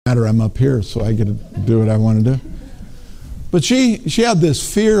I'm up here, so I get to do what I want to do. But she had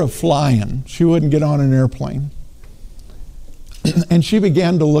this fear of flying. She wouldn't get on an airplane. And she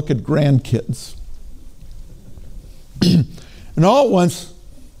began to look at grandkids. And all at once,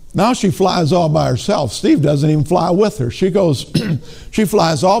 now she flies all by herself. Steve doesn't even fly with her. She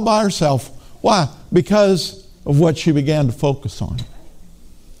flies all by herself. Why? Because of what she began to focus on.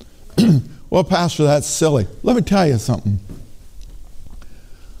 Well, Pastor, that's silly. Let me tell you something.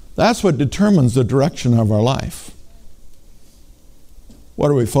 That's what determines the direction of our life. What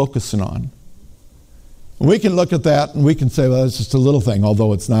are we focusing on? And we can look at that and we can say, well, it's just a little thing,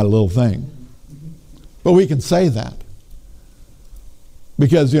 although it's not a little thing. But we can say that.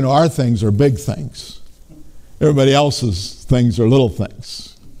 Because, our things are big things. Everybody else's things are little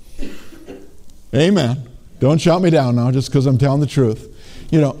things. Amen. Don't shout me down now just because I'm telling the truth.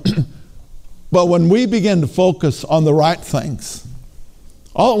 But when we begin to focus on the right things,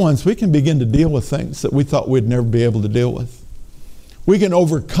 all at once we can begin to deal with things that we thought we'd never be able to deal with. We can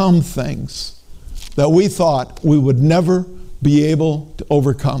overcome things that we thought we would never be able to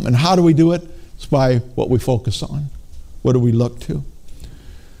overcome. And how do we do it? It's by what we focus on. What do we look to?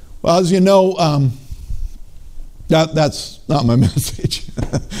 Well, as you know, that's not my message.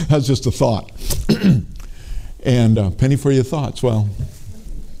 That's just a thought. And penny for your thoughts. Well,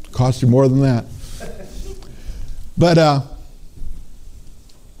 cost you more than that. But,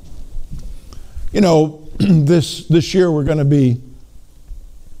 this year we're going to be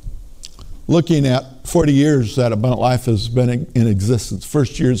looking at 40 years that Abundant Life has been in existence.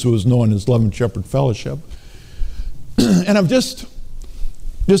 First years it was known as Love and Shepherd Fellowship. And I've just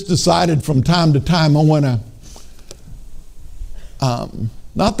decided from time to time I want to,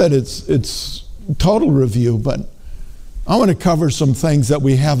 not that it's total review, but I want to cover some things that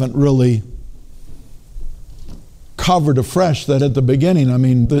we haven't really covered afresh. That at the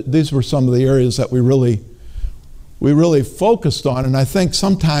beginning, these were some of the areas that we really focused on. And I think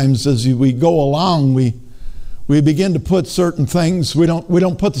sometimes as we go along, we begin to put certain things, we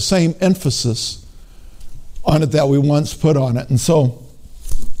don't put the same emphasis on it that we once put on it. And so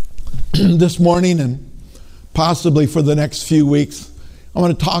this morning and possibly for the next few weeks, I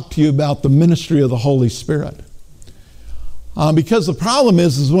want to talk to you about the ministry of the Holy Spirit. Because the problem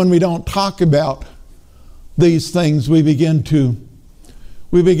is when we don't talk about these things, we begin to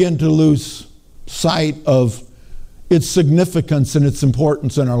lose sight of its significance and its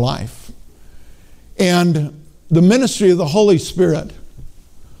importance in our life. And the ministry of the Holy Spirit,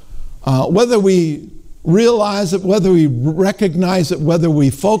 whether we realize it, whether we recognize it, whether we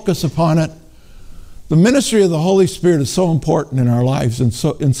focus upon it, the ministry of the Holy Spirit is so important in our lives in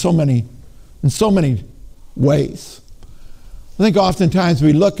so many ways. I think oftentimes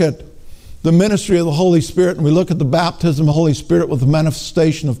we look at the ministry of the Holy Spirit and we look at the baptism of the Holy Spirit with the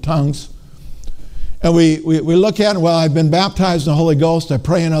manifestation of tongues. And we look at it, well, I've been baptized in the Holy Ghost, I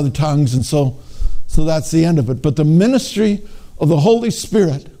pray in other tongues, and so that's the end of it. But the ministry of the Holy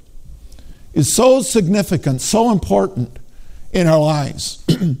Spirit is so significant, so important in our lives.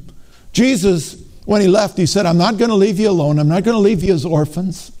 Jesus, when he left, he said, I'm not going to leave you alone. I'm not going to leave you as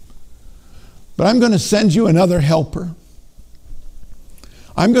orphans. But I'm going to send you another helper.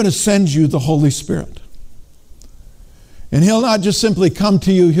 I'm going to send you the Holy Spirit. And he'll not just simply come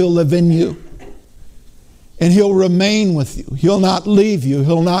to you, he'll live in you. And he'll remain with you. He'll not leave you.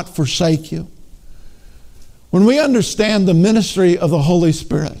 He'll not forsake you. When we understand the ministry of the Holy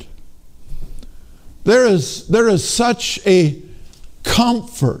Spirit, there is such a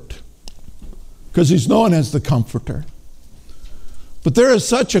comfort, because he's known as the Comforter. But there is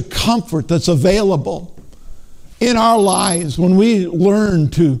such a comfort that's available in our lives when we learn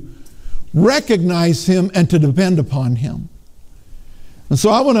to recognize him and to depend upon him. And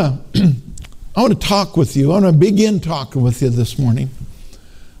so I want to talk with you. I want to begin talking with you this morning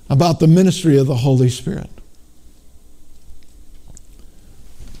about the ministry of the Holy Spirit.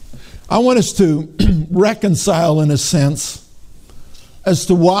 I want us to reconcile in a sense as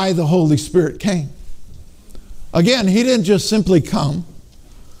to why the Holy Spirit came. Again, he didn't just simply come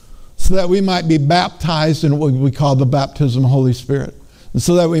so that we might be baptized in what we call the baptism of the Holy Spirit, and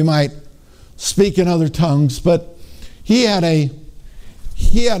so that we might speak in other tongues, but he had a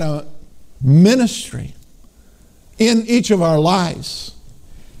ministry in each of our lives.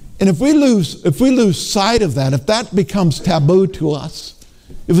 And if we lose sight of that, if that becomes taboo to us,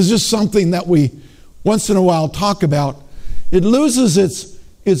 if it's just something that we once in a while talk about, it loses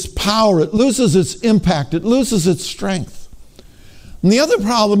its power, it loses its impact, it loses its strength. And the other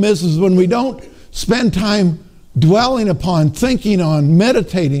problem is when we don't spend time dwelling upon, thinking on,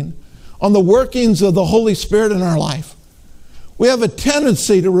 meditating on the workings of the Holy Spirit in our life, we have a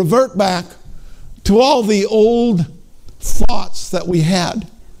tendency to revert back to all the old thoughts that we had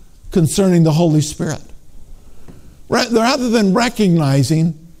concerning the Holy Spirit. Rather than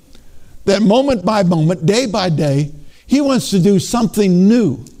recognizing that moment by moment, day by day, He wants to do something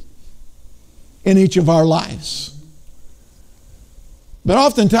new in each of our lives. But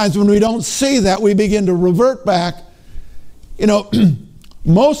oftentimes when we don't see that, we begin to revert back.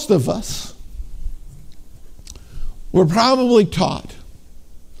 Most of us were probably taught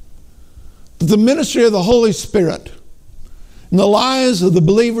that the ministry of the Holy Spirit in the lives of the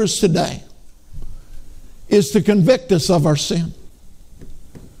believers today is to convict us of our sin.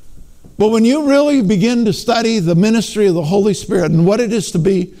 But when you really begin to study the ministry of the Holy Spirit and what it is to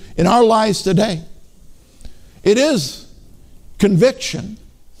be in our lives today, it is conviction,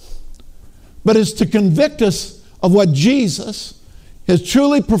 but it's to convict us of what Jesus has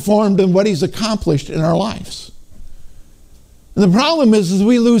truly performed and what He's accomplished in our lives. And the problem is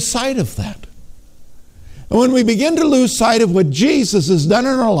we lose sight of that. And when we begin to lose sight of what Jesus has done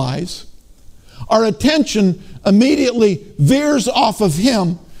in our lives, our attention immediately veers off of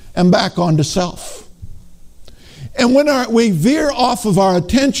Him and back onto self. And when we veer off of our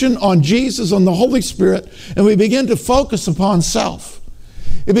attention on Jesus, on the Holy Spirit, and we begin to focus upon self,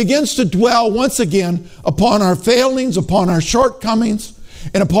 it begins to dwell once again upon our failings, upon our shortcomings,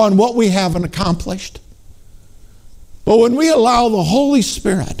 and upon what we haven't accomplished. But when we allow the Holy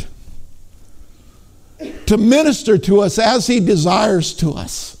Spirit to minister to us as He desires to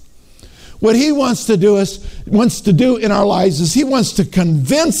us, what He wants to do in our lives is He wants to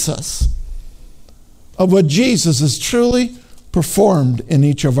convince us of what Jesus has truly performed in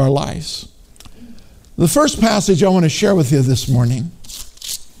each of our lives. The first passage I want to share with you this morning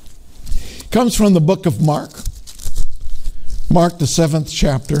comes from the book of Mark. Mark, the 7th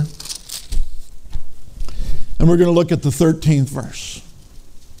chapter. And we're going to look at the 13th verse.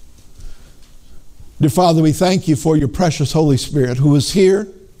 Dear Father, we thank You for Your precious Holy Spirit who is here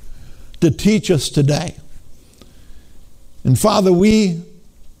to teach us today. And Father, we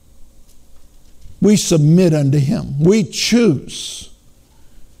submit unto Him. We choose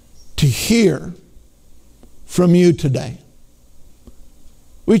to hear from You today.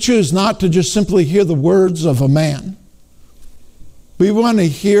 We choose not to just simply hear the words of a man. We want to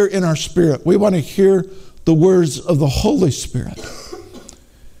hear in our spirit. We want to hear the words of the Holy Spirit.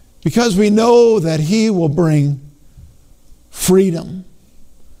 Because we know that He will bring freedom.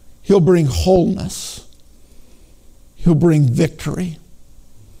 He'll bring wholeness. He'll bring victory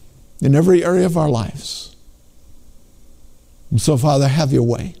in every area of our lives. And so, Father, have Your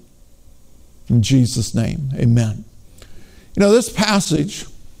way. In Jesus' name, amen. This passage,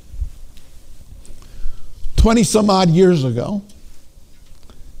 20 some odd years ago,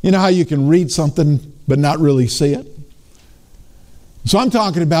 you know how you can read something but not really see it? So I'm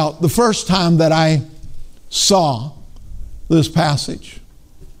talking about the first time that I saw this passage.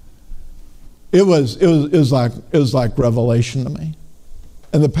 It was like revelation to me,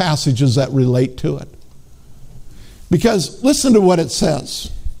 and the passages that relate to it. Because listen to what it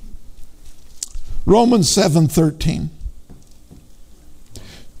says. Romans 7:13.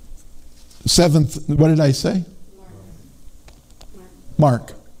 What did I say?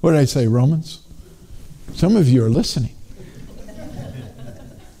 Mark. What did I say? Romans? Some of you are listening.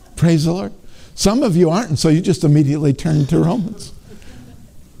 Praise the Lord. Some of you aren't, and so you just immediately turn to Romans.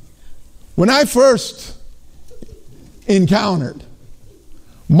 When I first encountered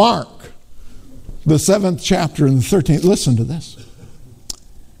Mark, the 7th chapter and the 13th, listen to this.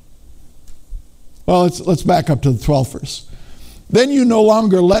 Well, let's back up to the 12th verse. Then you no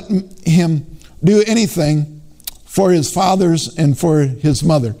longer let him do anything for his fathers and for his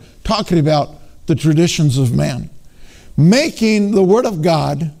mother. Talking about the traditions of man. Making the word of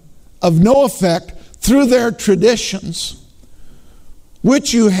God of no effect through their traditions,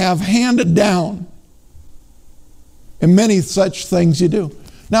 which you have handed down. And many such things you do.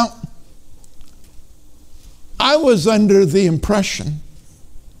 Now, I was under the impression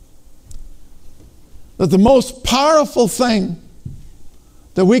that the most powerful thing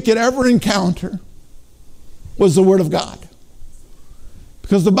that we could ever encounter was the Word of God.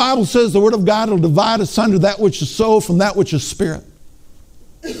 Because the Bible says the Word of God will divide asunder that which is soul from that which is spirit.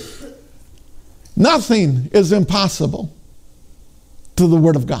 Nothing is impossible to the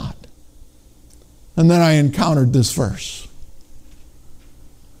Word of God. And then I encountered this verse.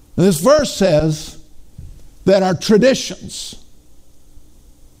 And this verse says that our traditions,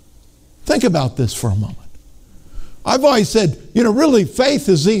 think about this for a moment. I've always said, really faith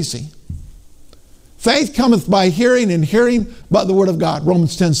is easy. Faith cometh by hearing, and hearing by the Word of God.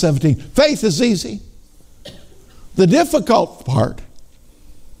 Romans 10:17. Faith is easy. The difficult part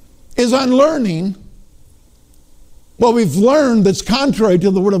is unlearning what we've learned that's contrary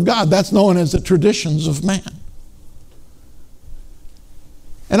to the Word of God. That's known as the traditions of man.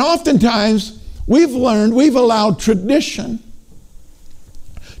 And oftentimes, we've allowed tradition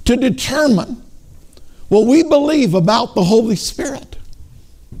to determine what we believe about the Holy Spirit.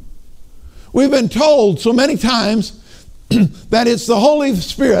 We've been told so many times that it's the Holy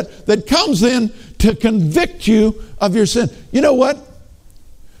Spirit that comes in to convict you of your sin. You know what?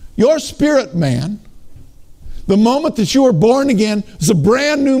 Your spirit man, the moment that you are born again, is a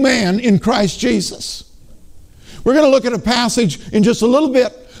brand new man in Christ Jesus. We're going to look at a passage in just a little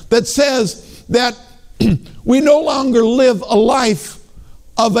bit that says that we no longer live a life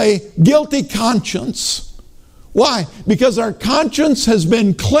of a guilty conscience. Why? Because our conscience has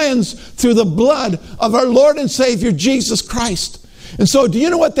been cleansed through the blood of our Lord and Savior Jesus Christ. And so do you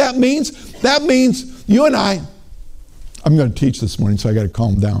know what that means? That means you and I'm going to teach this morning, so I got to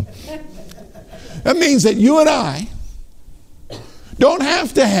calm down. That means that you and I don't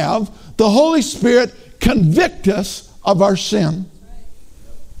have to have the Holy Spirit convict us of our sin.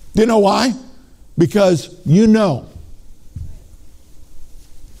 Do you know why? Because you know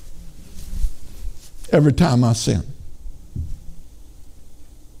every time I sin.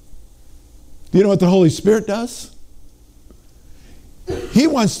 Do you know what the Holy Spirit does? He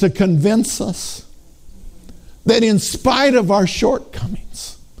wants to convince us that in spite of our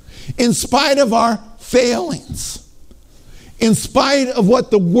shortcomings, in spite of our failings, in spite of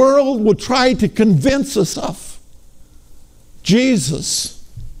what the world will try to convince us of, Jesus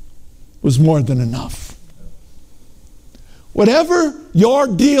was more than enough. Whatever you're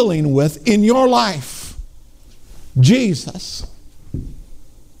dealing with in your life, Jesus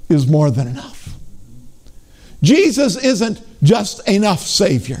is more than enough. Jesus isn't just enough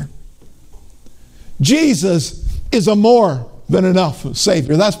Savior. Jesus is a more than enough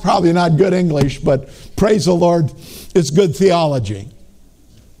Savior. That's probably not good English, but praise the Lord, it's good theology.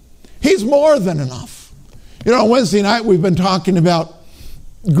 He's more than enough. You know, on Wednesday night we've been talking about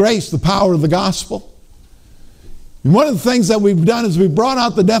grace, the power of the gospel. And one of the things that we've done is we brought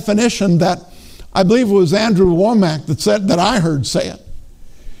out the definition that I believe it was Andrew Womack that I heard say it.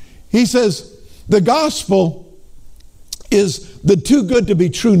 He says, the gospel is the too good to be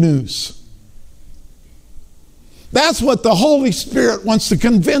true news. That's what the Holy Spirit wants to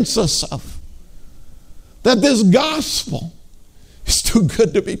convince us of. That this gospel is too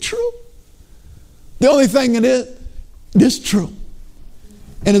good to be true. The only thing it is true.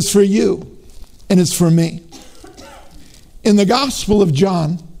 And it's for you. And it's for me. In the Gospel of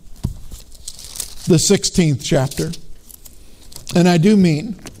John, the 16th chapter, and I do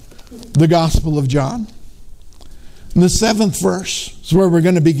mean the Gospel of John, in the 7th verse is where we're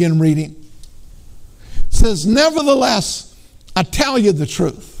going to begin reading. It says, nevertheless, I tell you the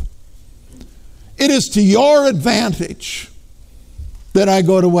truth. It is to your advantage that I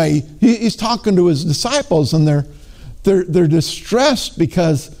go away. He's talking to his disciples, and they're distressed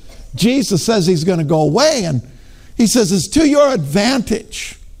because Jesus says he's going to go away. And he says, it's to your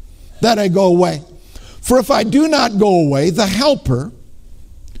advantage that I go away. For if I do not go away, the Helper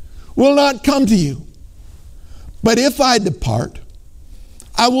will not come to you. But if I depart,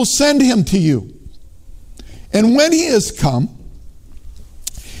 I will send him to you. And when he is come,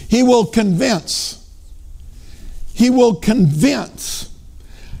 he will convince. He will convince.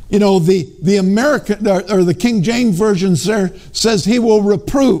 You know, the American or the King James version there says he will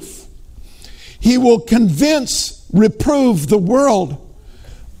reprove. He will convince, reprove the world.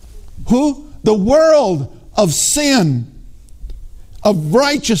 Who? The world of sin, of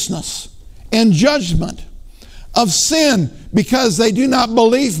righteousness and judgment. Of sin because they do not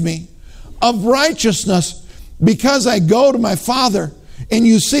believe me. Of righteousness because I go to my Father and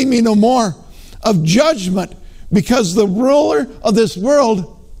you see me no more. Of judgment because the ruler of this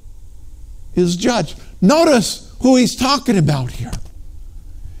world is judged. Notice who he's talking about here.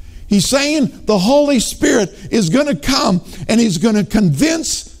 He's saying the Holy Spirit is going to come and he's going to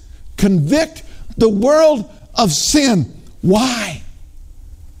convict the world of sin. Why?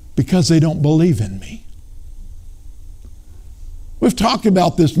 Because they don't believe in me. We've talked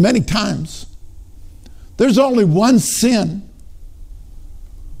about this many times. There's only one sin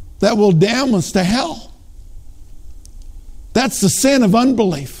that will damn us to hell. That's the sin of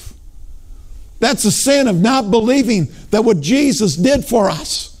unbelief. That's the sin of not believing that what Jesus did for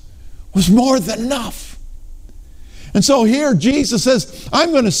us was more than enough. And so here Jesus says,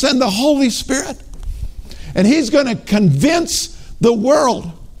 I'm going to send the Holy Spirit, and he's going to convince the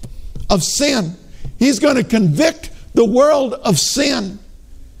world of sin. He's going to convict the world of sin.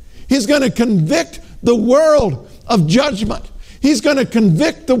 He's going to convict the world of judgment. He's going to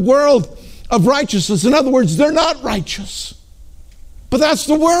convict the world of righteousness. In other words, they're not righteous. But that's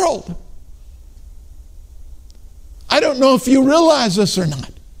the world. I don't know if you realize this or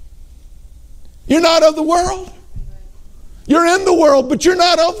not. You're not of the world. You're in the world, but you're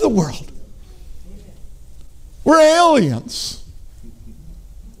not of the world. We're aliens.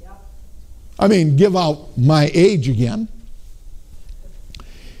 I mean, give out my age again.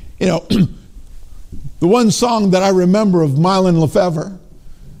 You know, the one song that I remember of Mylon Lefevre,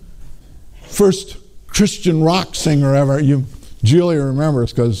 first Christian rock singer ever, Julia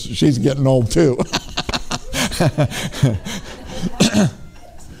remembers because she's getting old too.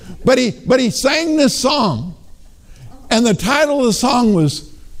 But he sang this song, and the title of the song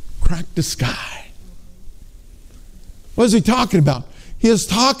was Crack the Sky. What is he talking about? He is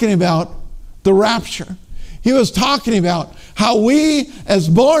talking about the rapture. He was talking about how we, as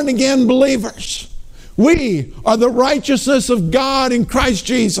born-again believers, we are the righteousness of God in Christ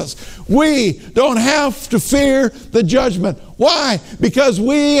Jesus. We don't have to fear the judgment. Why? Because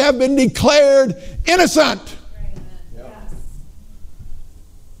we have been declared innocent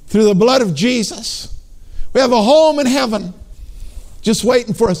through the blood of Jesus. We have a home in heaven just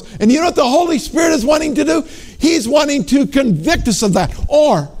waiting for us. And you know what the Holy Spirit is wanting to do? He's wanting to convict us of that.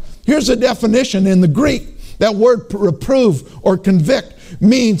 Or, here's a definition in the Greek. That word reprove or convict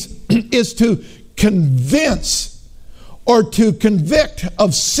is to convince or to convict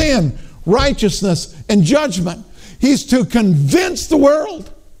of sin, righteousness, and judgment. He's to convince the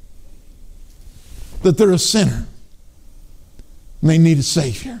world that they're a sinner and they need a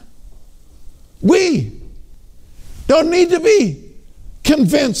Savior. We don't need to be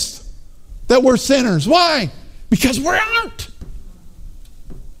convinced that we're sinners. Why? Because we aren't.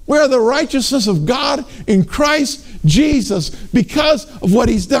 We are the righteousness of God in Christ Jesus because of what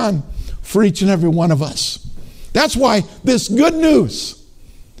He's done for each and every one of us. That's why this good news,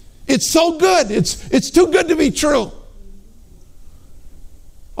 it's so good. It's too good to be true.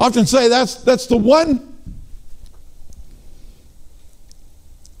 I often say that's the one.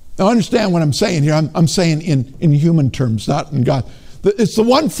 Now understand what I'm saying here. I'm saying in human terms, not in God. It's the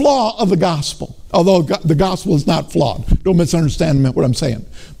one flaw of the gospel, although the gospel is not flawed. Don't misunderstand what I'm saying.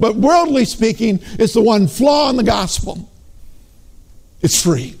 But worldly speaking, it's the one flaw in the gospel. It's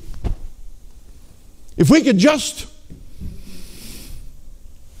free. If we could just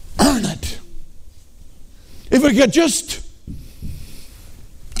earn it, if we could just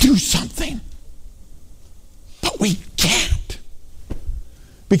do something, but we can't.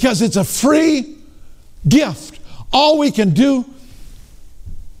 Because it's a free gift. All we can do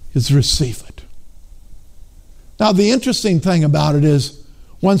is receive it. Now, the interesting thing about it is,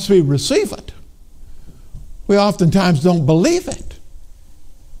 once we receive it, we oftentimes don't believe it.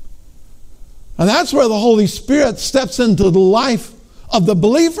 And that's where the Holy Spirit steps into the life of the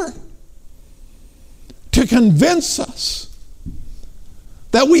believer to convince us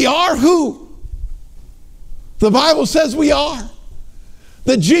that we are who the Bible says we are.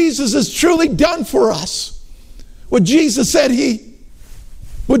 That Jesus has truly done for us what Jesus said He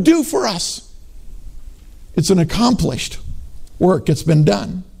would do for us. It's an accomplished work. It's been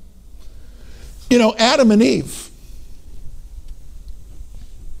done. You know, Adam and Eve,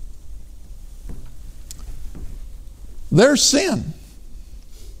 their sin.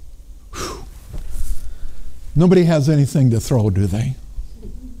 Whew. Nobody has anything to throw, do they?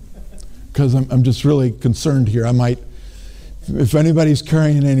 Because I'm just really concerned here. I might, if anybody's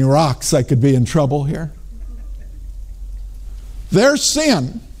carrying any rocks, I could be in trouble here. Their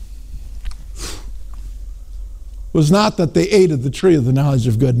sin was not that they ate of the tree of the knowledge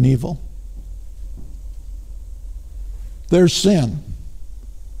of good and evil. Their sin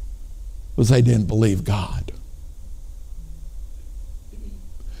was they didn't believe God.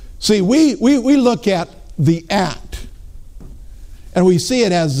 See, we look at the act and we see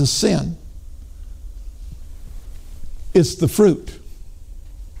it as the sin. It's the fruit.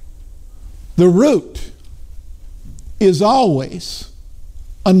 The root is always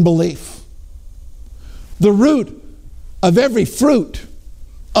unbelief. The root of every fruit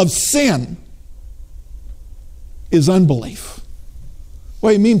of sin is unbelief.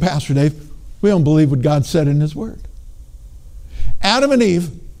 What do you mean, Pastor Dave? We don't believe what God said in His Word. Adam and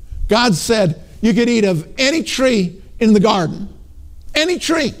Eve, God said you could eat of any tree in the garden. Any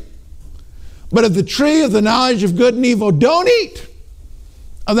tree. But of the tree of the knowledge of good and evil, don't eat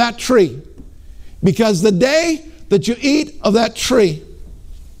of that tree. Because the day that you eat of that tree,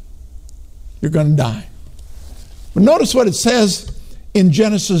 you're going to die. But notice what it says in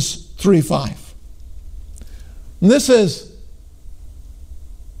Genesis 3:5. And this is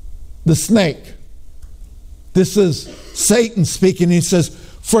the snake. This is Satan speaking. He says,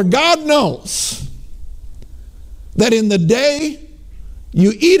 "For God knows that in the day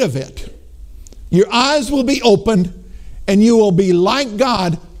you eat of it, your eyes will be opened, and you will be like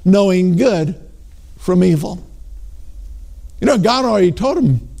God, knowing good from evil." You know, God already told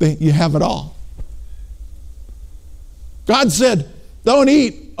him that you have it all. God said, don't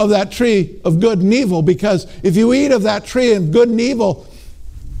eat of that tree of good and evil, because if you eat of that tree of good and evil,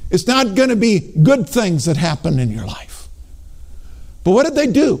 it's not going to be good things that happen in your life. But what did they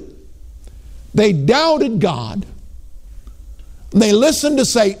do? They doubted God. They listened to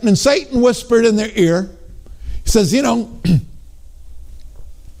Satan, and Satan whispered in their ear. He says, you know,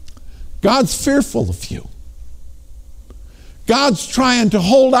 God's fearful of you. God's trying to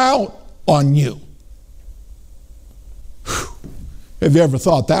hold out on you. Whew. Have you ever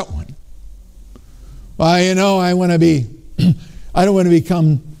thought that one? Well, you know, I don't want to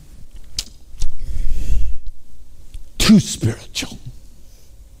become too spiritual.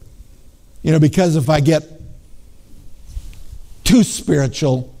 You know, because if I get too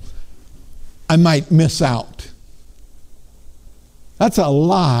spiritual, I might miss out. That's a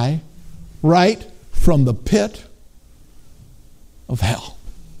lie right from the pit of hell.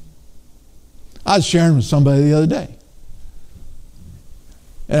 I was sharing with somebody the other day.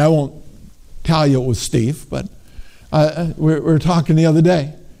 And I won't tell you it was Steve, but we were talking the other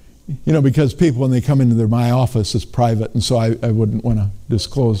day. You know, because people, when they come into my office, it's private, and so I wouldn't want to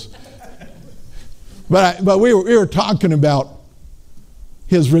disclose. But we were talking about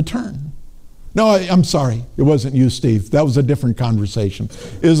his return. No, I'm sorry. It wasn't you, Steve. That was a different conversation.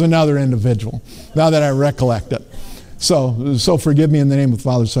 It was another individual, now that I recollect it. So forgive me in the name of the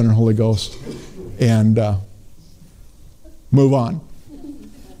Father, Son, and Holy Ghost. And move on.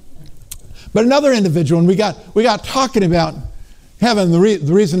 But another individual, and we got talking about heaven. The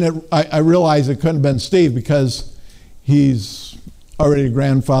reason that I realized it couldn't have been Steve, because he's already a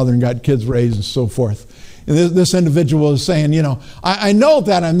grandfather and got kids raised and so forth. And this individual is saying, you know, I know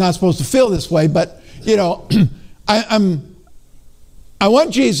that I'm not supposed to feel this way, but, you know, I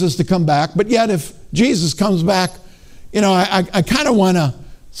want Jesus to come back, but yet if Jesus comes back, you know, I kind of want to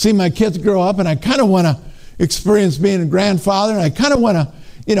see my kids grow up, and I kind of want to experience being a grandfather, and I kind of want to,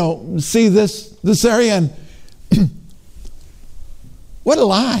 you know, see this area. And what a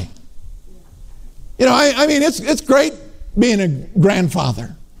lie. You know, I mean, it's great being a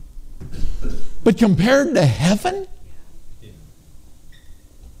grandfather. But compared to heaven?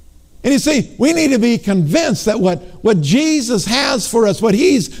 And you see, we need to be convinced that what Jesus has for us, what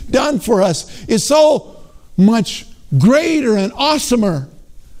he's done for us, is so much greater and awesomer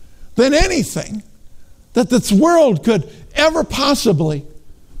than anything that this world could ever possibly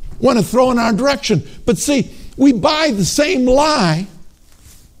want to throw in our direction. But see, we buy the same lie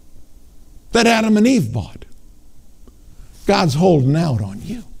that Adam and Eve bought. God's holding out on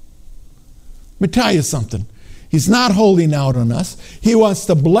you. Let me tell you something. He's not holding out on us. He wants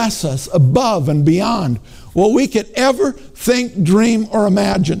to bless us above and beyond what we could ever think, dream, or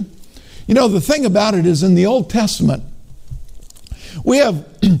imagine. You know, the thing about it is, in the Old Testament, we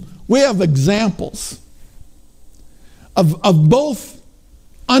have examples of both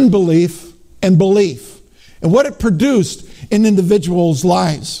unbelief and belief, and what it produced in individuals'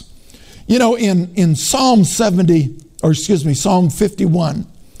 lives. You know, in Psalm 51,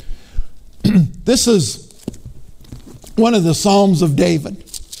 this is one of the Psalms of David.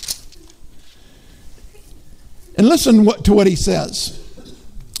 And listen to what he says.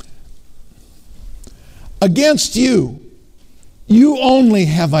 Against you only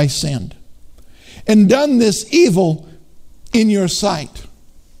have I sinned, and done this evil in your sight,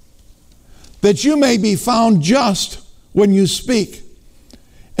 that you may be found just when you speak,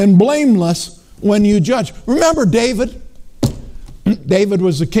 and blameless when you judge. Remember David? David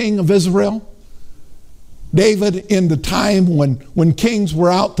was the king of Israel. David, in the time when kings were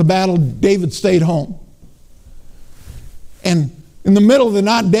out to battle, David stayed home. And in the middle of the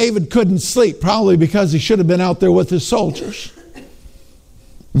night, David couldn't sleep, probably because he should have been out there with his soldiers.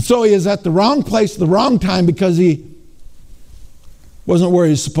 And so he is at the wrong place at the wrong time, because he wasn't where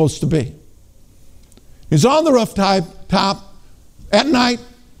he's supposed to be. He's on the rooftop at night,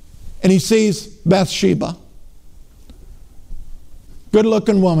 and he sees Bathsheba,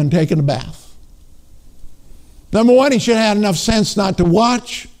 good-looking woman, taking a bath. Number one, he should have had enough sense not to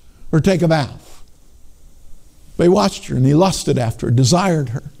watch or take a bath. But he watched her, and he lusted after her, desired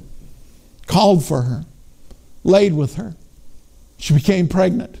her, called for her, laid with her. She became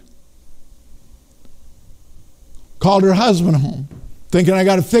pregnant. Called her husband home, thinking, I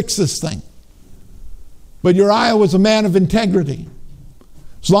got to fix this thing. But Uriah was a man of integrity.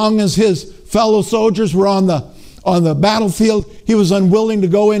 As long as his fellow soldiers were on the battlefield, he was unwilling to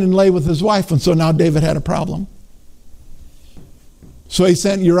go in and lay with his wife. And so now David had a problem. So he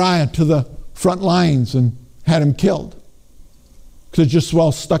sent Uriah to the front lines and had him killed. Because just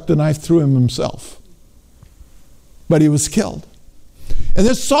well stuck the knife through him himself. But he was killed. And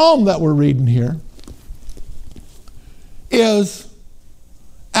this psalm that we're reading here is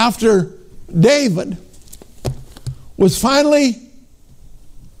after David was finally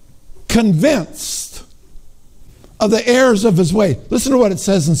convinced of the errors of his way. Listen to what it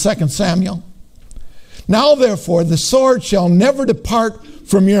says in 2 Samuel. Now therefore the sword shall never depart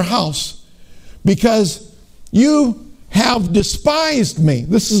from your house, because you have despised me.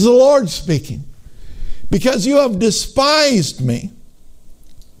 This is the Lord speaking. Because you have despised me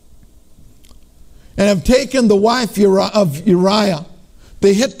and have taken the wife of Uriah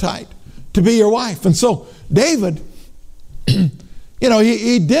the Hittite to be your wife. And so David, he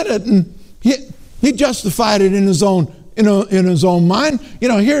did it, and he justified it in his own mind.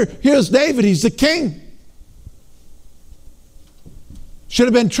 Here's David. He's the king. Should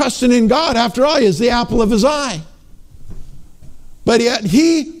have been trusting in God. After all, he is the apple of his eye. But yet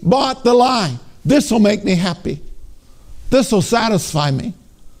he bought the lie. This will make me happy. This will satisfy me.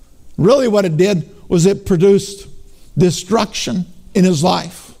 Really what it did was it produced destruction in his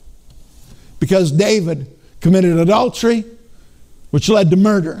life. Because David committed adultery, which led to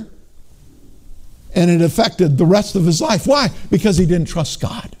murder. And it affected the rest of his life. Why? Because he didn't trust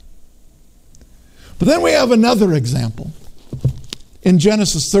God. But then we have another example in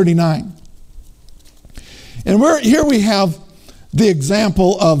Genesis 39. And here we have the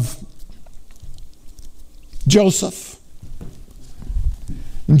example of Joseph.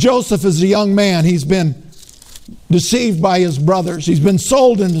 And Joseph is a young man. He's been deceived by his brothers. He's been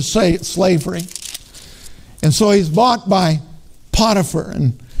sold into slavery. And so he's bought by Potiphar.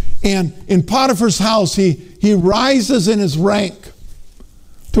 And in Potiphar's house, he rises in his rank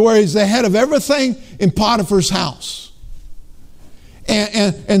to where he's the head of everything in Potiphar's house.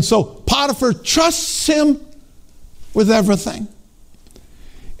 And so Potiphar trusts him with everything.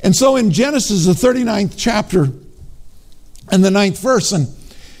 And so in Genesis, the 39th chapter and the 9th verse, and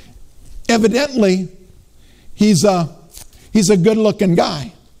evidently he's a good-looking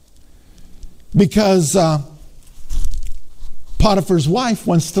guy, because Potiphar's wife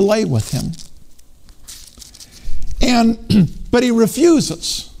wants to lay with him. But he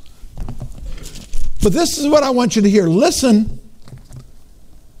refuses. But this is what I want you to hear. Listen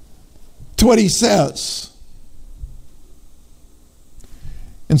to what he says.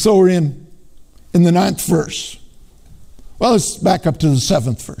 And so we're in the 9th verse. Well, let's back up to the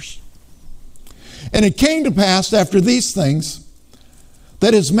 7th verse. And it came to pass after these things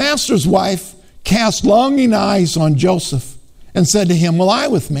that his master's wife cast longing eyes on Joseph and said to him, "Will lie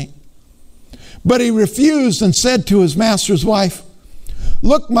with me?" But he refused and said to his master's wife,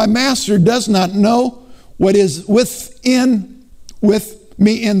 "Look, my master does not know what is with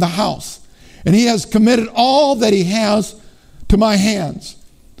me in the house, and he has committed all that he has to my hands.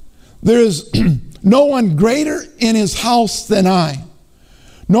 There is no one greater in his house than I,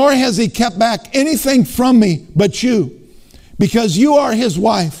 nor has he kept back anything from me but you, because you are his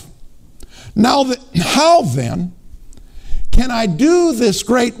wife. Now, how then can I do this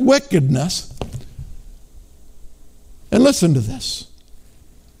great wickedness?" And listen to this.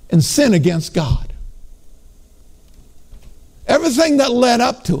 "And sin against God." Everything that led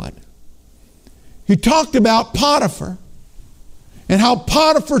up to it. He talked about Potiphar and how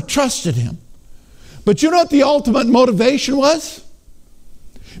Potiphar trusted him. But you know what the ultimate motivation was?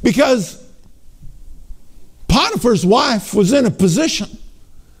 Because Potiphar's wife was in a position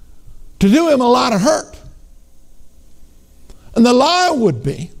to do him a lot of hurt. And the lie would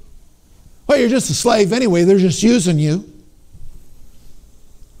be, well, you're just a slave anyway. They're just using you.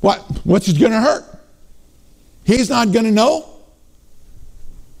 What's it going to hurt? He's not going to know.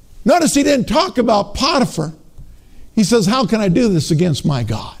 Notice he didn't talk about Potiphar. He says, how can I do this against my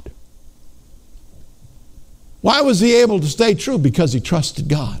God? Why was he able to stay true? Because he trusted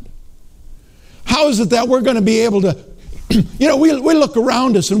God. How is it that we're going to be able to, we look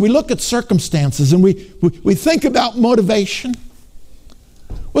around us and we look at circumstances and we think about motivation.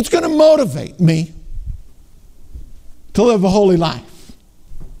 What's going to motivate me to live a holy life?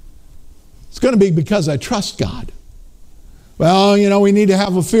 It's going to be because I trust God. Well, we need to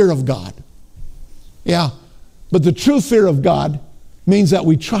have a fear of God. Yeah, but the true fear of God means that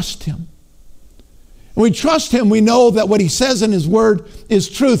we trust Him. When we trust Him, we know that what He says in His Word is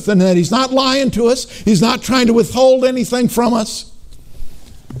truth and that He's not lying to us. He's not trying to withhold anything from us.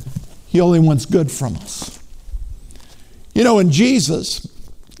 He only wants good from us. In Jesus,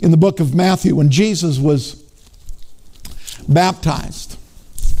 in the book of Matthew when Jesus was baptized.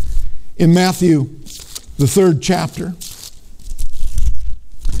 In Matthew, the 3rd chapter,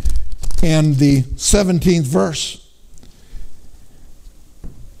 and the 17th verse.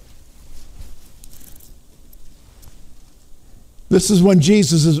 This is when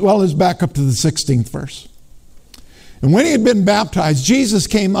Jesus, as well as back up to the 16th verse. And when he had been baptized, Jesus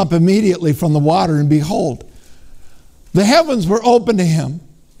came up immediately from the water, and behold, the heavens were opened to him,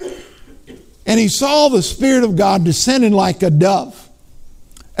 and he saw the Spirit of God descending like a dove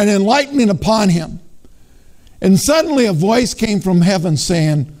and enlightening upon him. And suddenly a voice came from heaven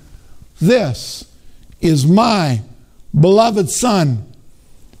saying, "This is my beloved Son,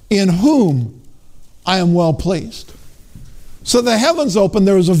 in whom I am well pleased." So the heavens opened.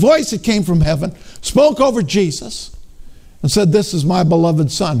 There was a voice that came from heaven, spoke over Jesus, and said, "This is my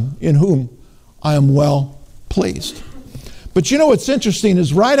beloved Son, in whom I am well pleased." But you know what's interesting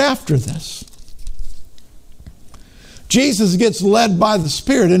is right after this, Jesus gets led by the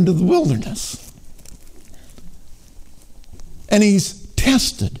Spirit into the wilderness. And he's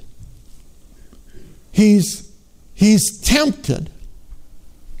tested. He's tempted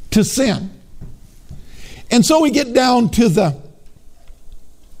to sin. And so we get down to the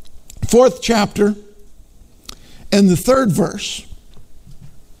 4th chapter and the 3rd verse.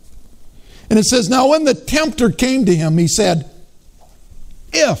 And it says, "Now when the tempter came to him, he said,"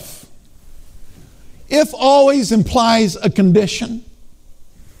 If always implies a condition.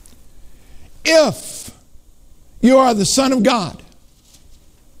 "If you are the Son of God,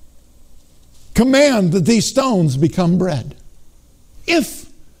 command that these stones become bread." If.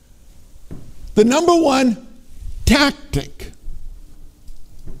 The number one tactic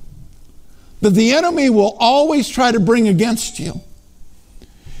that the enemy will always try to bring against you,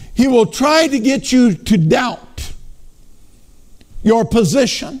 he will try to get you to doubt your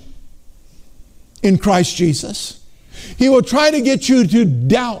position in Christ Jesus. He will try to get you to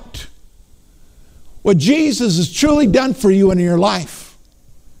doubt what Jesus has truly done for you in your life.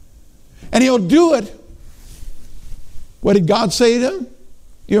 And he'll do it. What did God say to him?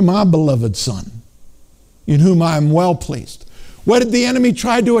 "You're my beloved Son, in whom I am well pleased." What did the enemy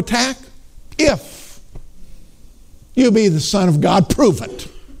try to attack? If you be the Son of God, prove it.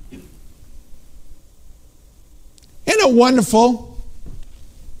 Isn't it wonderful?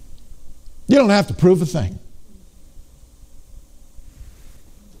 You don't have to prove a thing.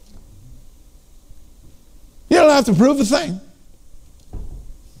 You don't have to prove a thing.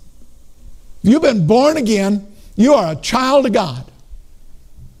 If you've been born again, you are a child of God.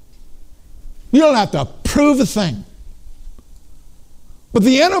 You don't have to prove a thing. But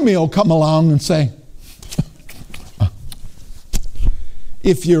the enemy will come along and say,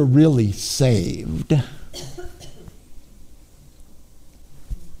 "If you're really saved,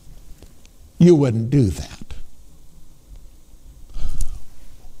 you wouldn't do that."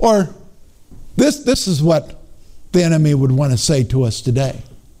 Or this is what the enemy would want to say to us today.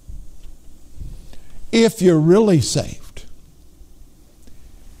 If you're really saved,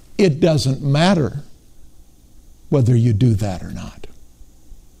 it doesn't matter whether you do that or not.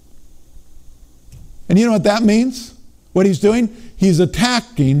 And you know what that means? What he's doing? He's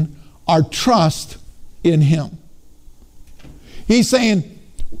attacking our trust in him. He's saying,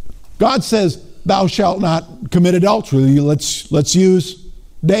 God says, "Thou shalt not commit adultery." Let's use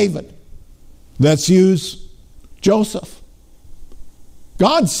David. Let's use Joseph.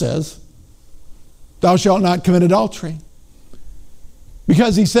 God says, "Thou shalt not commit adultery."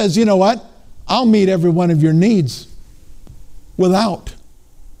 Because he says, you know what? I'll meet every one of your needs without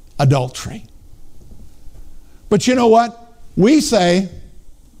adultery. But you know what? We say,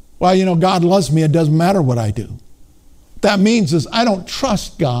 well, you know, God loves me. It doesn't matter what I do. That means is I don't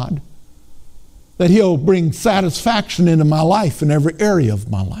trust God that he'll bring satisfaction into my life in every area of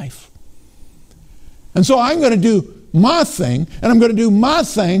my life. And so I'm going to do my thing, and I'm going to do my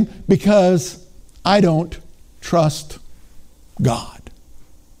thing because I don't trust God.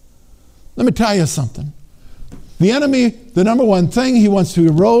 Let me tell you something. The enemy, the number one thing he wants to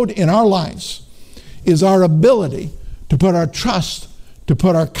erode in our lives is our ability to put our trust, to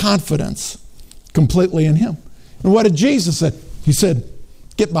put our confidence completely in him. And what did Jesus say? He said,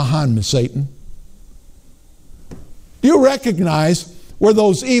 "Get behind me, Satan." Do you recognize where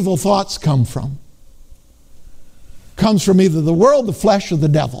those evil thoughts come from? Comes from either the world, the flesh, or the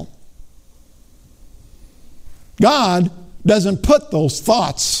devil. God doesn't put those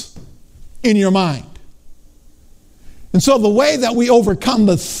thoughts in your mind. And so the way that we overcome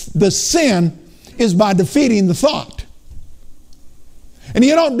the sin is by defeating the thought. And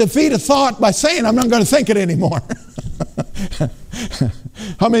you don't defeat a thought by saying, "I'm not going to think it anymore."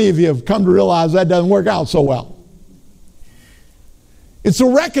 How many of you have come to realize that doesn't work out so well? It's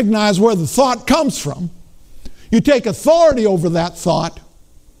to recognize where the thought comes from. You take authority over that thought,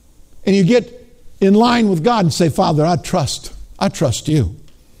 and you get in line with God and say, Father, I trust you.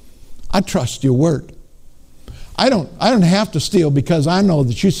 I trust your word. I don't have to steal because I know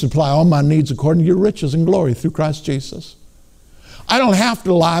that you supply all my needs according to your riches and glory through Christ Jesus. I don't have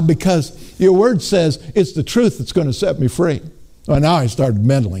to lie because your word says it's the truth that's going to set me free. Well, now I started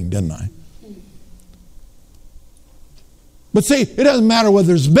meddling, didn't I? But see, it doesn't matter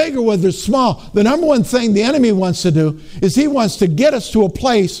whether it's big or whether it's small. The number one thing the enemy wants to do is he wants to get us to a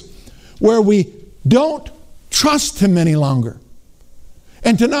place where we don't trust him any longer.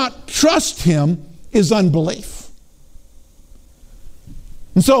 And to not trust him is unbelief.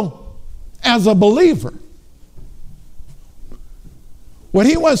 And so, as a believer, what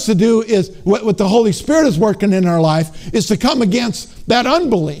he wants to do is, what the Holy Spirit is working in our life, is to come against that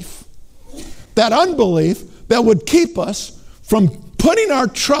unbelief. That unbelief that would keep us from putting our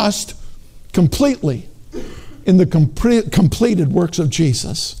trust completely in the completed works of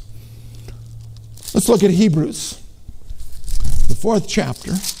Jesus. Let's look at Hebrews, the 4th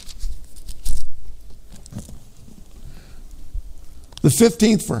chapter, the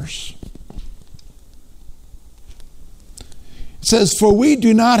 15th verse. It says, "For we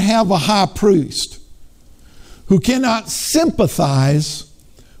do not have a high priest who cannot sympathize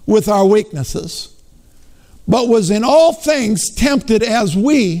with our weaknesses, but was in all things tempted as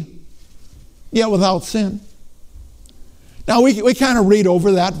we, yet without sin." Now we kind of read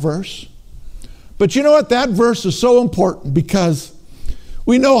over that verse. But you know what? That verse is so important because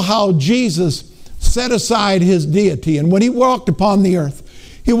we know how Jesus set aside his deity. And when he walked upon the earth,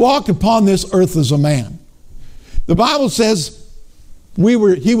 he walked upon this earth as a man. The Bible says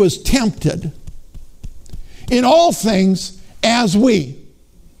he was tempted in all things as we,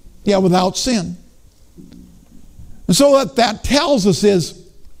 yet without sin. And so what that tells us is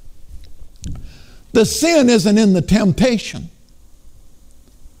the sin isn't in the temptation.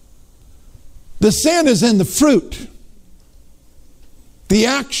 The sin is in the fruit, the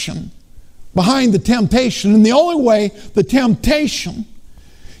action behind the temptation. And the only way the temptation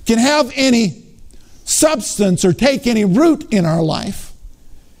can have any substance or take any root in our life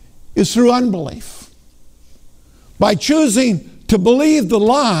is through unbelief. By choosing to believe the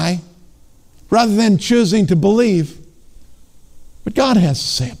lie rather than choosing to believe what God has to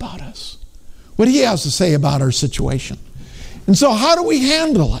say about us, what he has to say about our situation. And so how do we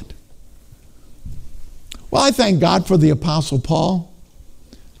handle it? Well, I thank God for the Apostle Paul.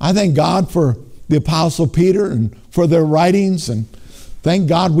 I thank God for the Apostle Peter and for their writings. And thank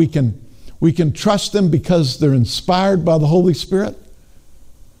God we can trust them because they're inspired by the Holy Spirit.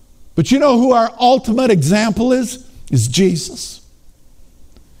 But you know who our ultimate example is? Is Jesus.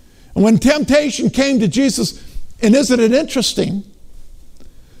 And when temptation came to Jesus, and isn't it interesting?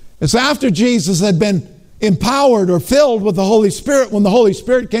 It's after Jesus had been empowered or filled with the Holy Spirit when the Holy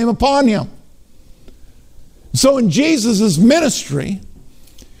Spirit came upon him. So in Jesus' ministry,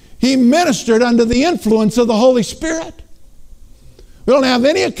 he ministered under the influence of the Holy Spirit. We don't have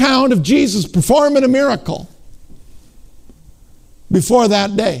any account of Jesus performing a miracle before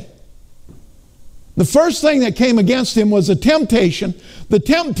that day. The first thing that came against him was the temptation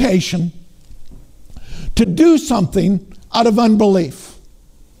to do something out of unbelief.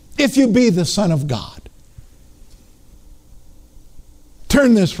 If you be the Son of God,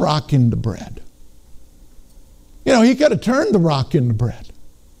 turn this rock into bread. You know, he could have turned the rock into bread.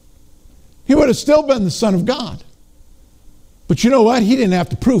 He would have still been the Son of God. But you know what? He didn't have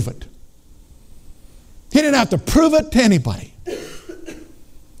to prove it. He didn't have to prove it to anybody.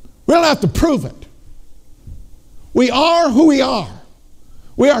 We don't have to prove it. We are who we are.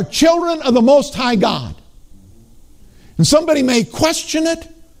 We are children of the Most High God. And somebody may question it,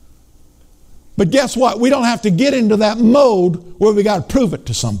 but guess what? We don't have to get into that mode where we got to prove it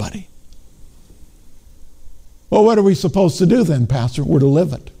to somebody. Well, what are we supposed to do then, Pastor? We're to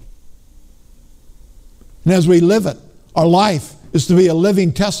live it. And as we live it, our life is to be a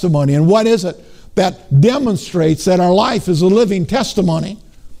living testimony. And what is it that demonstrates that our life is a living testimony?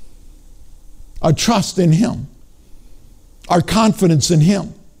 Our trust in him. Our confidence in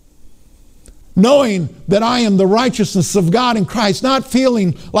him. Knowing that I am the righteousness of God in Christ. Not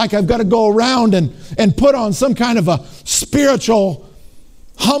feeling like I've got to go around and put on some kind of a spiritual,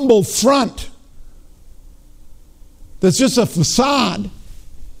 humble front. That's just a facade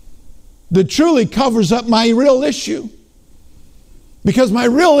that truly covers up my real issue. Because my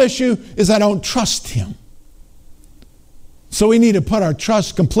real issue is I don't trust him. So we need to put our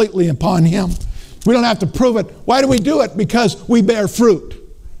trust completely upon him. We don't have to prove it. Why do we do it? Because we bear fruit.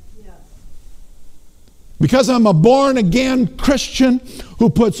 Because I'm a born-again Christian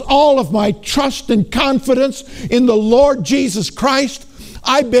who puts all of my trust and confidence in the Lord Jesus Christ,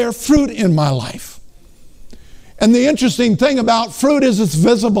 I bear fruit in my life. And the interesting thing about fruit is it's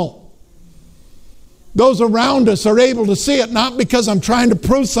visible. Those around us are able to see it, not because I'm trying to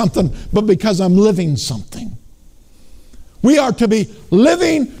prove something, but because I'm living something. We are to be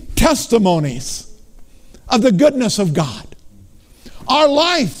living testimonies of the goodness of God. Our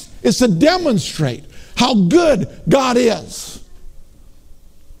life is to demonstrate how good God is.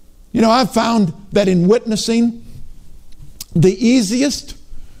 You know, I've found that in witnessing, the easiest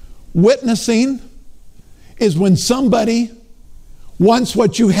witnessing is when somebody wants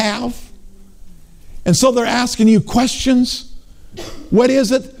what you have, and so they're asking you questions. What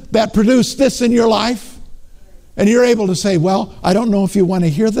is it that produced this in your life? And you're able to say, well, I don't know if you want to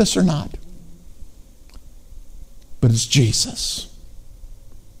hear this or not, but it's Jesus.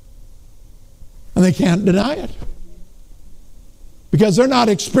 And they can't deny it. Because they're not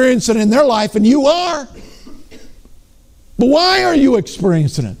experiencing it in their life, and you are. But why are you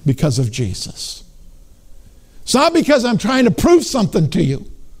experiencing it? Because of Jesus. It's not because I'm trying to prove something to you.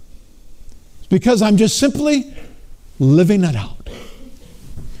 It's because I'm just simply living it out.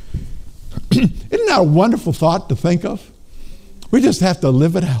 Isn't that a wonderful thought to think of? We just have to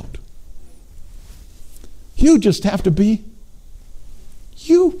live it out. You just have to be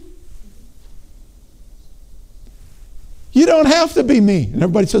you. You don't have to be me. And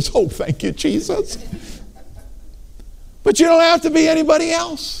everybody says, oh, thank you, Jesus. But you don't have to be anybody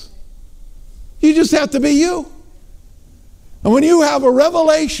else. You just have to be you. And when you have a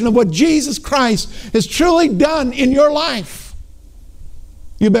revelation of what Jesus Christ has truly done in your life,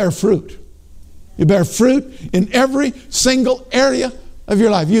 you bear fruit. You bear fruit in every single area of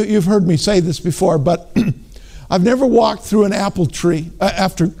your life. You've heard me say this before, but I've never walked through an apple tree,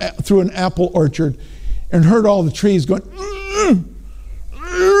 through an apple orchard, and heard all the trees going,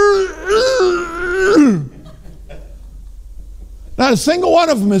 not a single one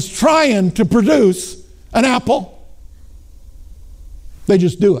of them is trying to produce an apple. They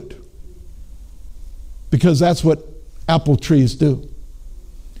just do it. Because that's what apple trees do.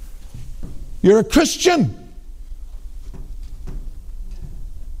 You're a Christian.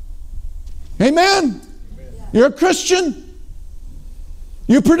 Amen? You're a Christian.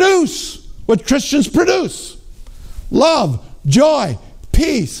 You produce what Christians produce. Love, joy,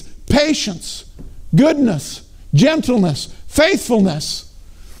 peace, patience, goodness, gentleness, faithfulness.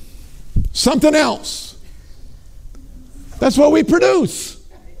 Something else. That's what we produce.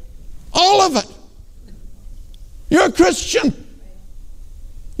 All of it. You're a Christian.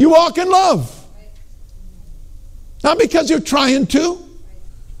 You walk in love. Not because you're trying to,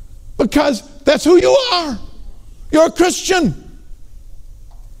 because that's who you are. You're a Christian.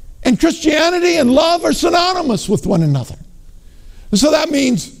 And Christianity and love are synonymous with one another. And so that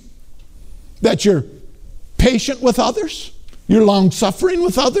means that you're patient with others. You're long-suffering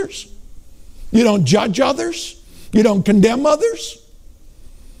with others. You don't judge others. You don't condemn others.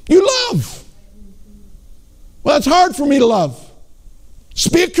 You love. Well, it's hard for me to love.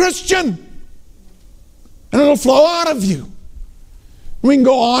 Just be a Christian. And it'll flow out of you. We can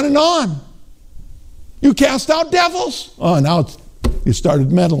go on and on. You cast out devils. Oh, now you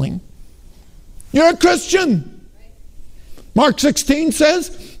started meddling. You're a Christian. Mark 16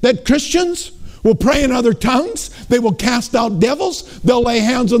 says that Christians will pray in other tongues. They will cast out devils. They'll lay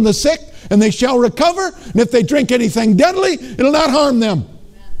hands on the sick and they shall recover. And if they drink anything deadly, it'll not harm them.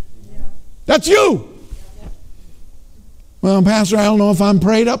 That's you. Well, Pastor, I don't know if I'm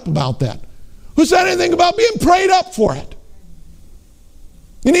prayed up about that. Who said anything about being prayed up for it?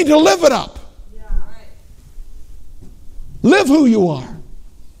 You need to live it up. Live who you are.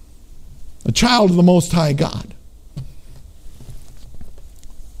 A child of the Most High God.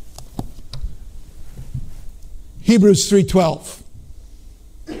 Hebrews 3:12.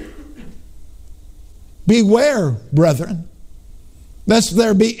 Beware, brethren, lest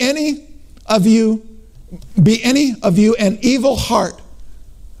there be any of you an evil heart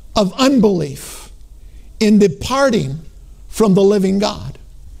of unbelief in departing from the living God.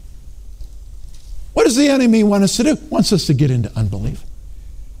 What does the enemy want us to do? He wants us to get into unbelief.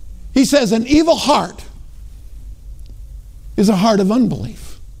 He says an evil heart is a heart of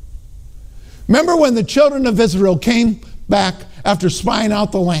unbelief. Remember when the children of Israel came back after spying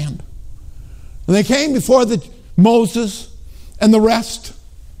out the land? And they came before Moses and the rest.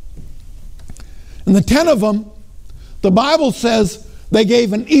 And the 10 of them, the Bible says they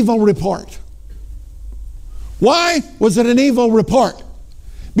gave an evil report. Why was it an evil report?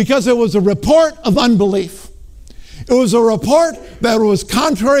 Because it was a report of unbelief. It was a report that was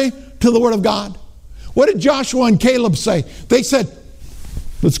contrary to the Word of God. What did Joshua and Caleb say? They said,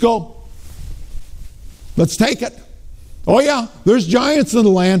 let's go. Let's take it. Oh yeah, there's giants in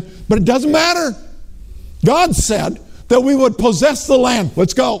the land, but it doesn't matter. God said that we would possess the land.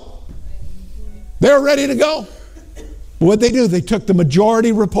 Let's go. They're ready to go. What did they do? They took the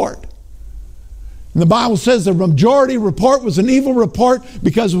majority report. And the Bible says the majority report was an evil report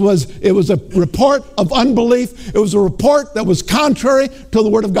because it was a report of unbelief. It was a report that was contrary to the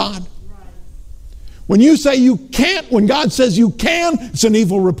Word of God. When you say you can't, when God says you can, it's an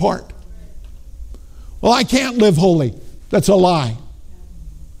evil report. Well, I can't live holy. That's a lie.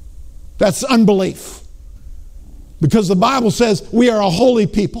 That's unbelief. Because the Bible says we are a holy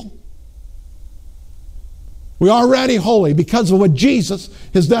people. We are already holy because of what Jesus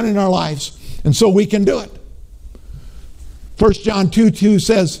has done in our lives. And so we can do it. 1 John 2:2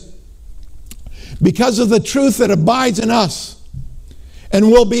 says, because of the truth that abides in us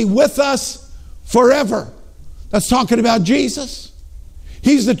and will be with us forever. That's talking about Jesus.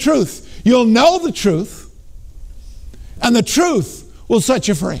 He's the truth. You'll know the truth, and the truth will set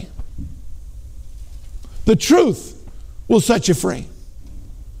you free. The truth will set you free.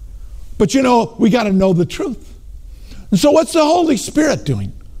 But you know, we got to know the truth. And so what's the Holy Spirit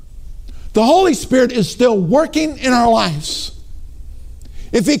doing? The Holy Spirit is still working in our lives.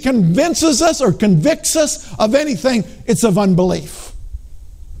 If He convinces us or convicts us of anything, it's of unbelief.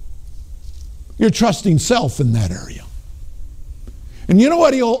 You're trusting self in that area. And you know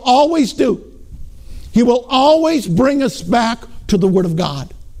what He'll always do? He will always bring us back to the Word of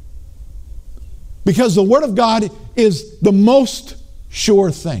God. Because the Word of God is the most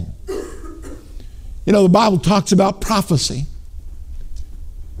sure thing. You know, the Bible talks about prophecy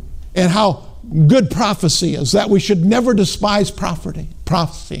and how good prophecy is, that we should never despise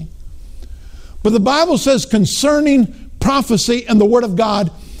prophecy. But the Bible says concerning prophecy and the Word of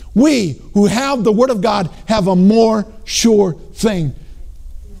God, we who have the Word of God have a more sure thing.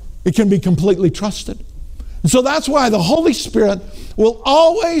 It can be completely trusted. And so that's why the Holy Spirit will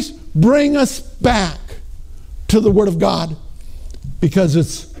always bring us back to the Word of God, because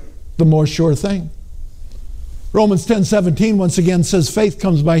it's the more sure thing. Romans 10:17 once again says faith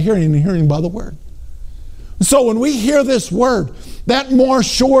comes by hearing and hearing by the Word. So when we hear this Word, that more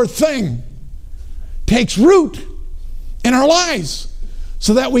sure thing takes root in our lives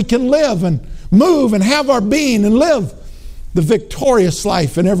so that we can live and move and have our being and live the victorious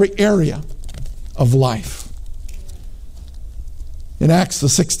life in every area of life. In Acts the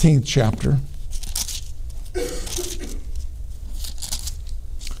 16th chapter,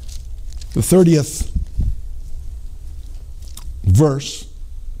 the 30th verse,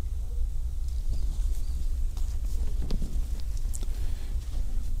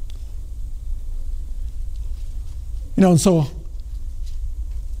 you know, and so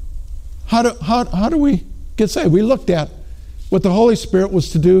how do we get saved? We looked at what the Holy Spirit was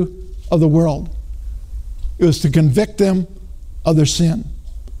to do of the world. It was to convict them of their sin.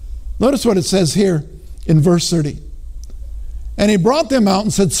 Notice what it says here in verse 30. And He brought them out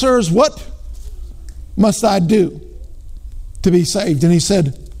and said, sirs, what must I do to be saved? And He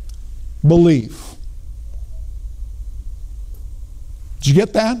said, believe. Did you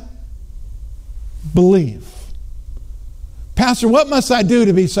get that? Believe. Pastor, what must I do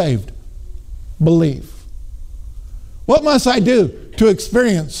to be saved? Believe. What must I do to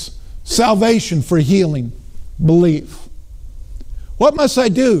experience salvation for healing? Believe. What must I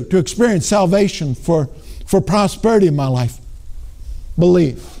do to experience salvation for prosperity in my life?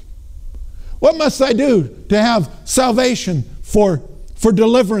 Believe. What must I do to have salvation for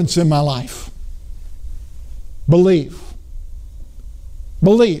deliverance in my life? Believe.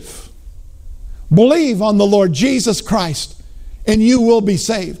 Believe. Believe on the Lord Jesus Christ, and you will be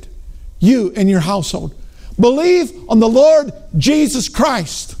saved. You and your household. Believe on the Lord Jesus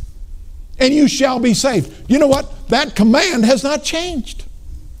Christ, and you shall be saved. You know what? That command has not changed.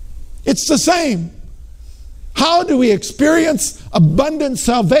 It's the same. How do we experience abundant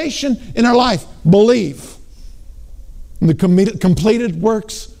salvation in our life? Believe in the completed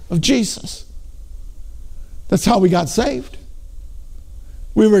works of Jesus. That's how we got saved.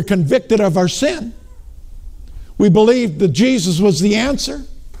 We were convicted of our sin. We believed that Jesus was the answer.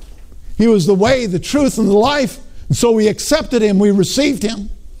 He was the way, the truth, and the life. And so we accepted Him. We received Him.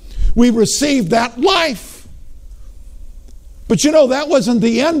 We received that life. But you know, that wasn't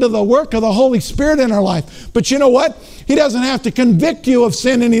the end of the work of the Holy Spirit in our life. But you know what? He doesn't have to convict you of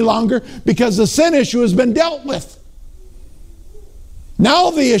sin any longer, because the sin issue has been dealt with.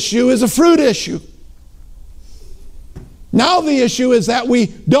 Now the issue is a fruit issue. Now the issue is that we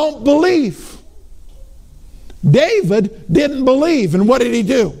don't believe. David didn't believe, and what did he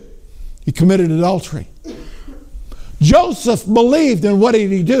do? He committed adultery. Joseph believed, and what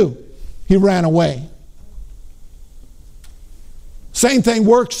did he do? He ran away. Same thing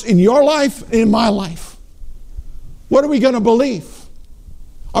works in your life and in my life. What are we going to believe?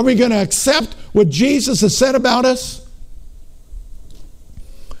 Are we going to accept what Jesus has said about us?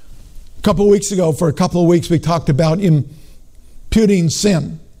 A couple of weeks ago, for a couple of weeks, we talked about imputing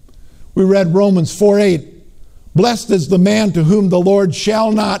sin. We read Romans 4:8. Blessed is the man to whom the Lord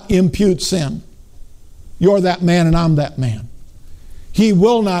shall not impute sin. You're that man and I'm that man. He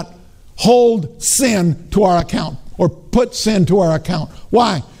will not hold sin to our account or put sin to our account.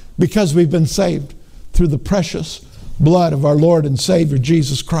 Why? Because we've been saved through the precious blood of our Lord and Savior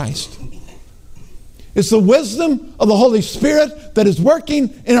Jesus Christ. It's the wisdom of the Holy Spirit that is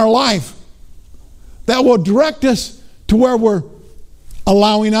working in our life that will direct us to where we're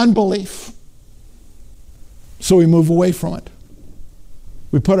allowing unbelief. So we move away from it.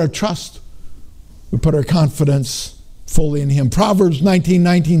 We put our trust, we put our confidence fully in Him. Proverbs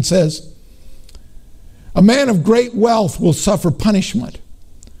 19:19 says, a man of great wealth will suffer punishment,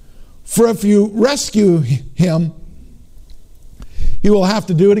 for if you rescue him, he will have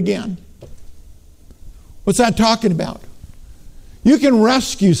to do it again. What's that talking about? You can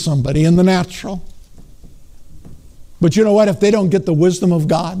rescue somebody in the natural, but you know what? If they don't get the wisdom of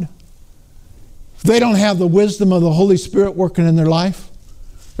God, if they don't have the wisdom of the Holy Spirit working in their life,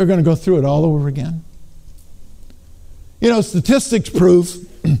 they're going to go through it all over again. You know, statistics prove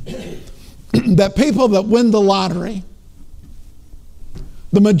that people that win the lottery,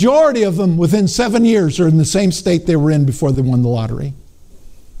 the majority of them within 7 years are in the same state they were in before they won the lottery.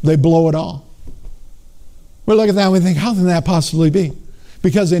 They blow it all. We look at that and we think, how can that possibly be?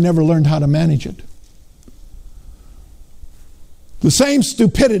 Because they never learned how to manage it. The same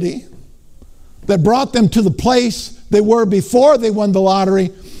stupidity that brought them to the place they were before they won the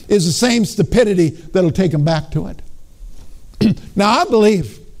lottery is the same stupidity that'll take them back to it. Now, I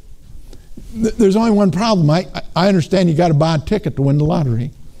believe there's only one problem. I understand you got to buy a ticket to win the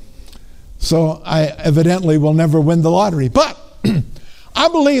lottery. So I evidently will never win the lottery. But I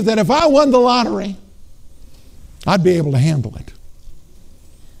believe that if I won the lottery, I'd be able to handle it.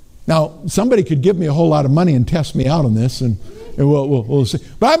 Now, somebody could give me a whole lot of money and test me out on this, and we'll see.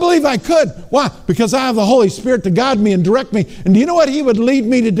 But I believe I could. Why? Because I have the Holy Spirit to guide me and direct me. And do you know what He would lead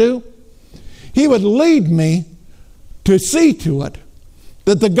me to do? He would lead me to see to it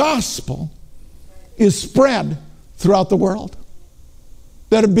that the gospel is spread throughout the world,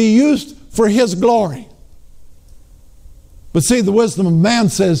 that it be used for His glory. But see, the wisdom of man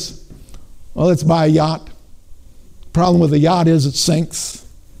says, well, let's buy a yacht. The problem with a yacht is it sinks.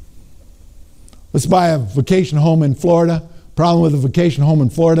 Let's buy a vacation home in Florida. Problem with a vacation home in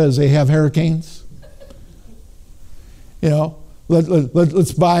Florida is they have hurricanes. You know,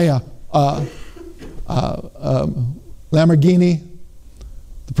 let's buy a Lamborghini.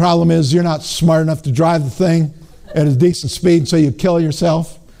 The problem is you're not smart enough to drive the thing at a decent speed, so you kill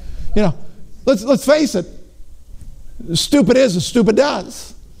yourself. You know, let's face it. Stupid is as stupid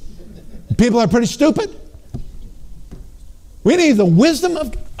does. People are pretty stupid. We need the wisdom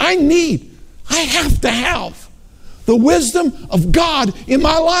of, I have to have the wisdom of God in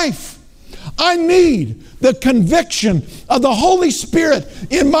my life. I need the conviction of the Holy Spirit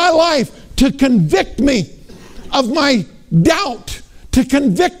in my life to convict me of my doubt, to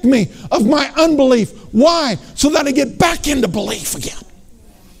convict me of my unbelief. Why? So that I get back into belief again.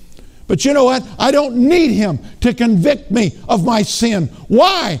 But you know what? I don't need Him to convict me of my sin.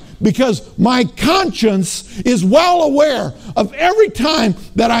 Why? Because my conscience is well aware of every time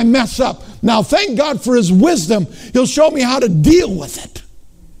that I mess up. Now, thank God for His wisdom. He'll show me how to deal with it.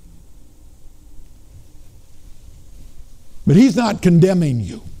 But He's not condemning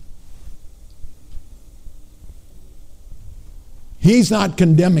you. He's not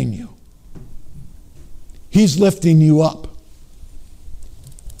condemning you. He's lifting you up.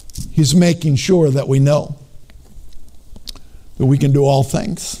 He's making sure that we know that we can do all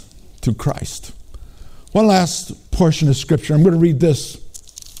things through Christ. One last portion of Scripture. I'm going to read this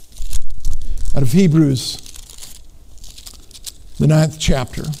out of Hebrews, the 9th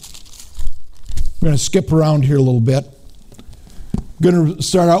chapter. I'm going to skip around here a little bit. I'm going to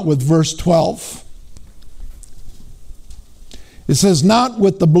start out with verse 12. It says, not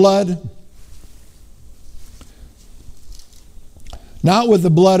with the blood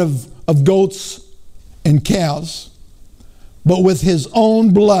of goats and calves, but with His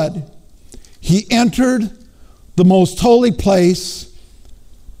own blood, He entered the most holy place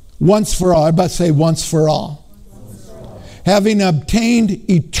once for all. Everybody say once for all. having obtained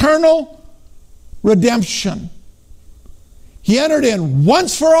eternal redemption, he entered in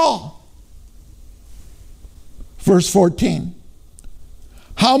once for all. Verse 14.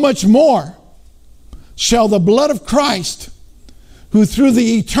 How much more shall the blood of Christ, who through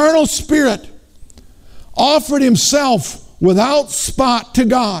the eternal Spirit offered himself without spot to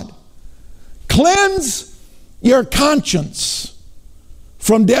God, cleanse your conscience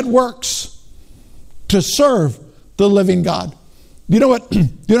from dead works to serve the living God. You know what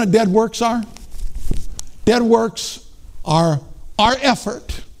dead works are? Dead works are our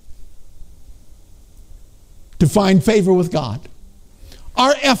effort to find favor with God.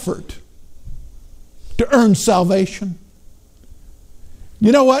 Our effort to earn salvation.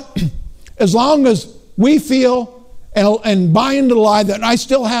 You know what? As long as we feel and buy into the lie that I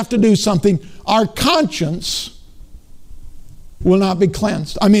still have to do something, our conscience will not be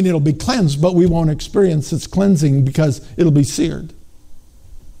cleansed. I mean, it'll be cleansed, but we won't experience its cleansing because it'll be seared.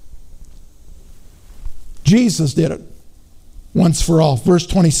 Jesus did it once for all. Verse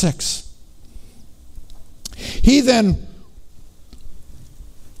 26. He then,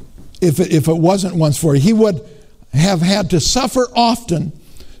 if it wasn't once for all, he would have had to suffer often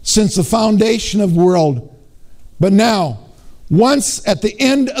since the foundation of the world. But now, once at the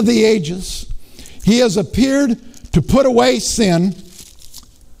end of the ages, he has appeared to put away sin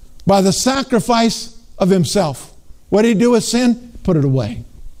by the sacrifice of himself. What did he do with sin? Put it away.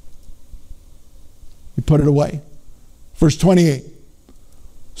 He put it away. Verse 28.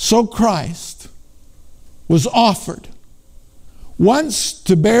 So Christ was offered once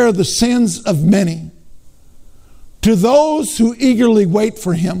to bear the sins of many. To those who eagerly wait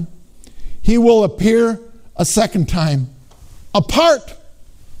for him, he will appear a second time, apart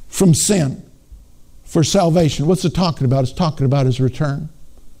from sin, for salvation. What's it talking about? It's talking about his return.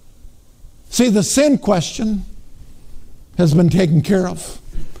 See, the sin question has been taken care of.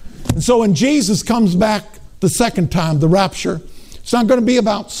 And so when Jesus comes back the second time, the rapture, it's not going to be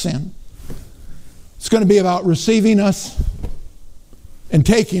about sin. It's going to be about receiving us and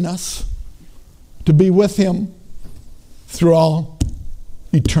taking us to be with him through all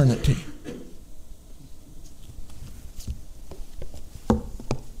eternity.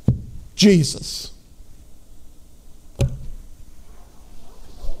 Jesus.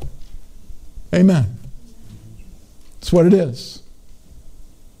 Amen. That's what it is.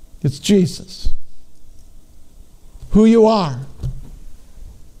 It's Jesus. Who you are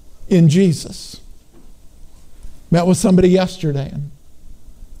in Jesus. Met with somebody yesterday, and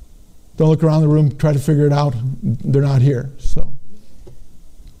don't look around the room, try to figure it out. They're not here.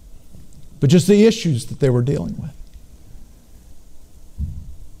 But just the issues that they were dealing with.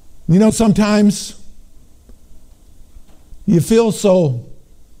 You know, sometimes you feel so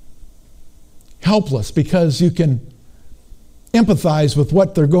helpless because you can empathize with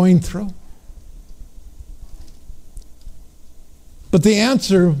what they're going through. But the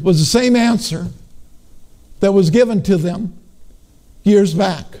answer was the same answer that was given to them years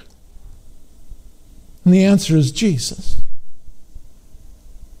back. And the answer is Jesus.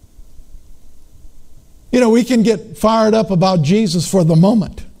 You know, we can get fired up about Jesus for the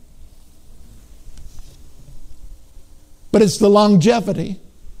moment. But it's the longevity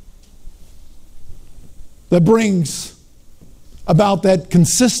that brings about that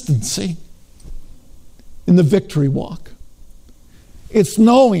consistency in the victory walk. It's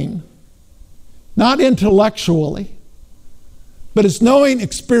knowing, not intellectually, but it's knowing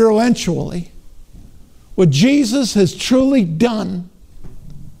experientially what Jesus has truly done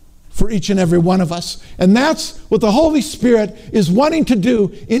for each and every one of us. And that's what the Holy Spirit is wanting to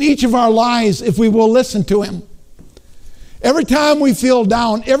do in each of our lives if we will listen to him. Every time we feel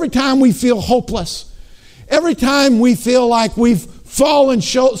down, every time we feel hopeless, every time we feel like we've fallen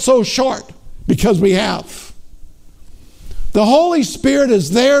so short, because we have, the Holy Spirit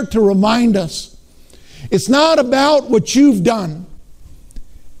is there to remind us it's not about what you've done.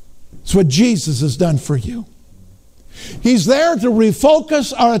 It's what Jesus has done for you. He's there to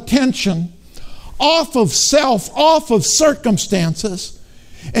refocus our attention off of self, off of circumstances,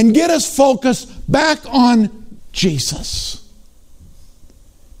 and get us focused back on Jesus.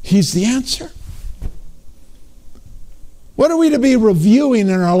 He's the answer. What are we to be reviewing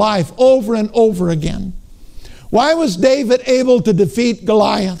in our life over and over again? Why was David able to defeat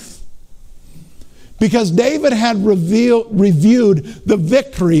Goliath? Because David had reviewed the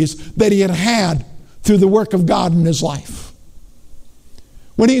victories that he had had through the work of God in his life.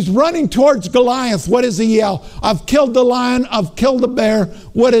 When he's running towards Goliath, what does he yell? I've killed the lion, I've killed the bear.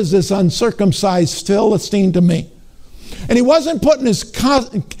 What is this uncircumcised Philistine to me? And he wasn't putting his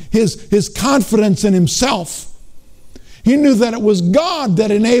confidence in himself. He knew that it was God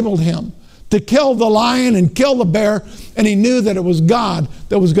that enabled him to kill the lion and kill the bear, and he knew that it was God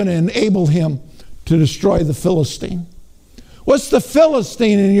that was going to enable him to destroy the Philistine. What's the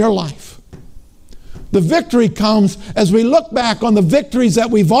Philistine in your life? The victory comes as we look back on the victories that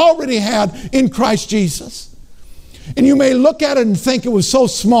we've already had in Christ Jesus. And you may look at it and think it was so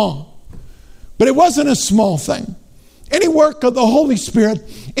small, but it wasn't a small thing. Any work of the Holy Spirit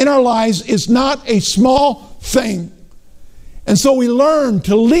in our lives is not a small thing. And so we learn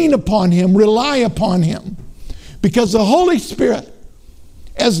to lean upon Him, rely upon Him, because the Holy Spirit,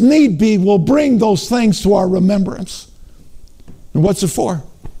 as need be, will bring those things to our remembrance. And what's it for?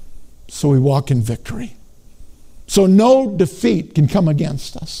 So we walk in victory. So no defeat can come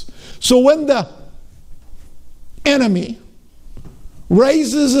against us. So when the enemy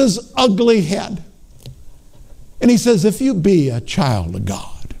raises his ugly head and he says, if you be a child of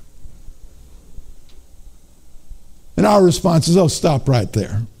God, and our response is, oh, stop right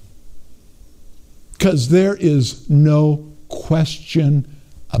there. Because there is no question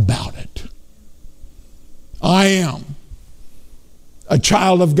about it. I am a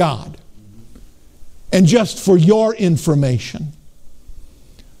child of God. And just for your information,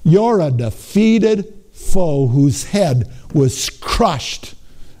 you're a defeated foe whose head was crushed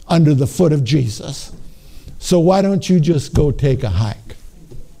under the foot of Jesus. So why don't you just go take a hike?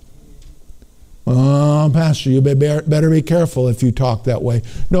 Oh, Pastor, you better be careful if you talk that way.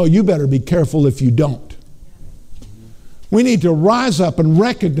 No, you better be careful if you don't. We need to rise up and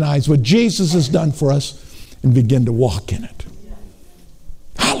recognize what Jesus has done for us and begin to walk in it.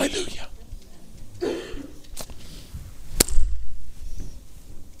 Hallelujah.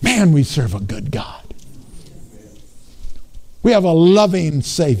 Man, we serve a good God. We have a loving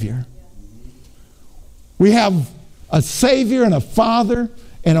Savior. We have a Savior and a Father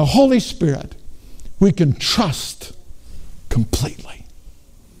and a Holy Spirit we can trust completely.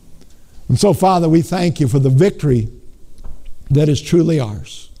 And so, Father, we thank you for the victory that is truly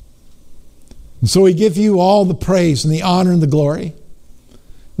ours. And so we give you all the praise and the honor and the glory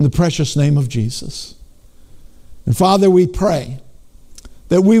in the precious name of Jesus. And Father, we pray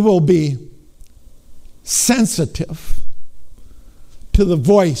that we will be sensitive to the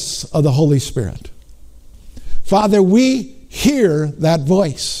voice of the Holy Spirit. Father, we hear that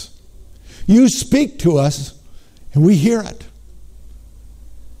voice. You speak to us and we hear it.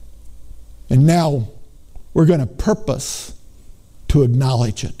 And now we're going to purpose to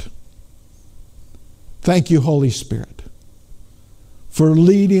acknowledge it. Thank you, Holy Spirit, for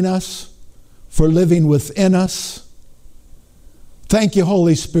leading us, for living within us. Thank you,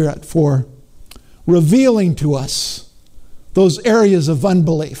 Holy Spirit, for revealing to us those areas of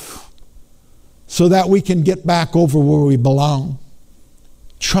unbelief so that we can get back over where we belong,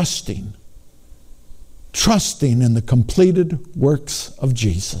 trusting in the completed works of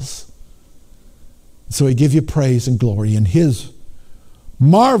Jesus. So we give you praise and glory in His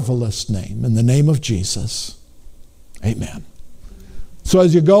marvelous name, in the name of Jesus. Amen. So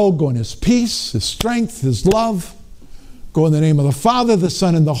as you go in His peace, His strength, His love. Go in the name of the Father, the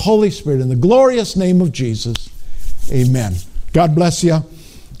Son, and the Holy Spirit, in the glorious name of Jesus. Amen. God bless you.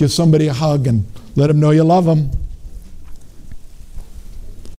 Give somebody a hug and let them know you love them.